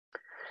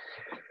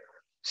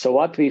So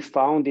what we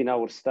found in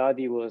our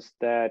study was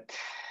that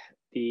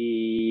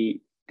the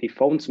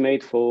phones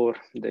made for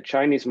the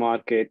Chinese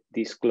market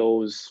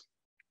disclose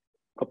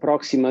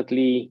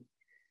approximately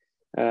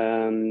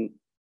 3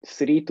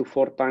 to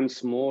 4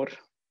 times more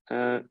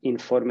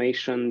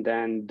information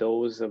than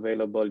those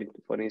available,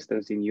 for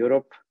instance, in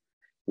Europe,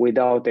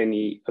 without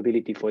any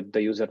ability for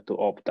the user to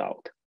opt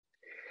out.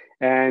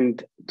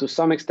 And to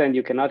some extent,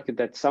 you can argue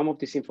that some of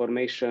this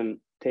information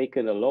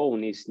taken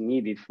alone is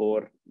needed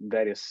for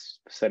various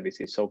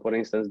services. So for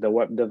instance,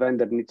 the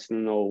vendor needs to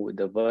know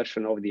the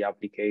version of the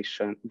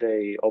application,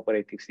 the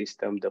operating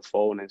system, the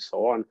phone, and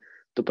so on,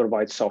 to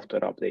provide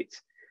software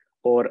updates.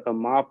 Or a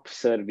map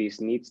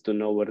service needs to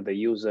know where the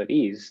user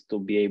is to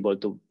be able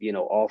to,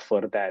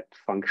 offer that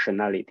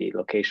functionality,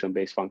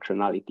 location-based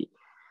functionality.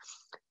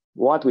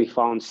 What we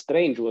found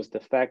strange was the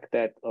fact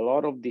that a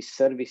lot of these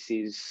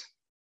services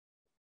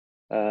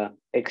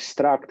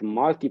extract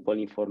multiple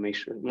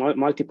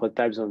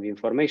types of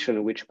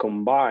information, which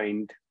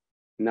combined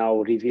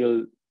now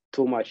reveal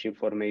too much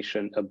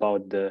information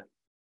about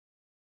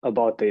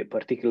a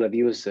particular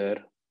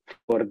user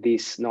for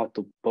this not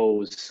to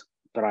pose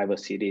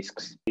privacy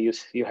risks.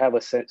 You have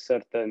a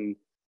certain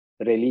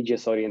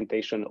religious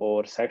orientation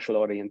or sexual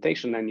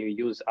orientation, and you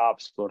use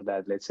apps for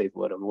that. Let's say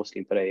for a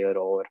Muslim prayer,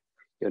 or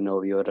you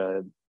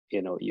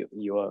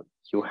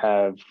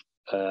have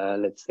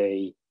let's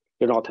say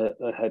you're not a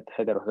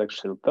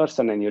heterosexual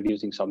person and you're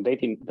using some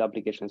dating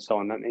application and so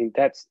on. And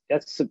that's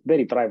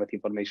very private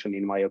information,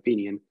 in my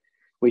opinion,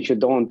 which you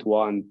don't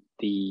want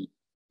the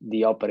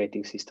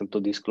operating system to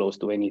disclose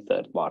to any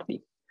third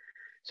party.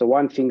 So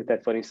one thing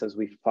that, for instance,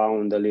 we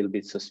found a little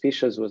bit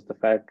suspicious was the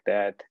fact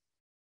that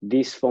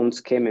these phones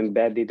came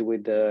embedded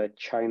with the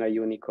China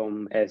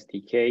Unicom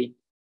SDK.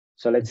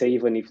 So let's say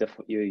even if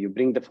you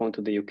bring the phone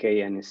to the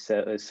UK and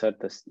insert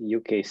the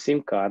UK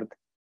SIM card,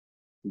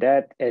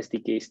 that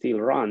SDK still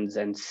runs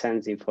and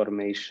sends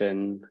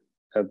information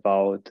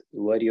about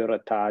where you're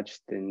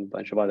attached and a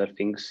bunch of other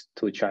things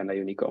to China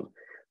Unicom.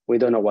 We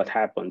don't know what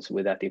happens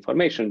with that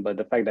information, but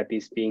the fact that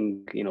it's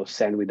being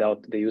sent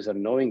without the user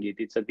knowing it,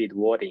 it's a bit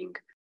worrying.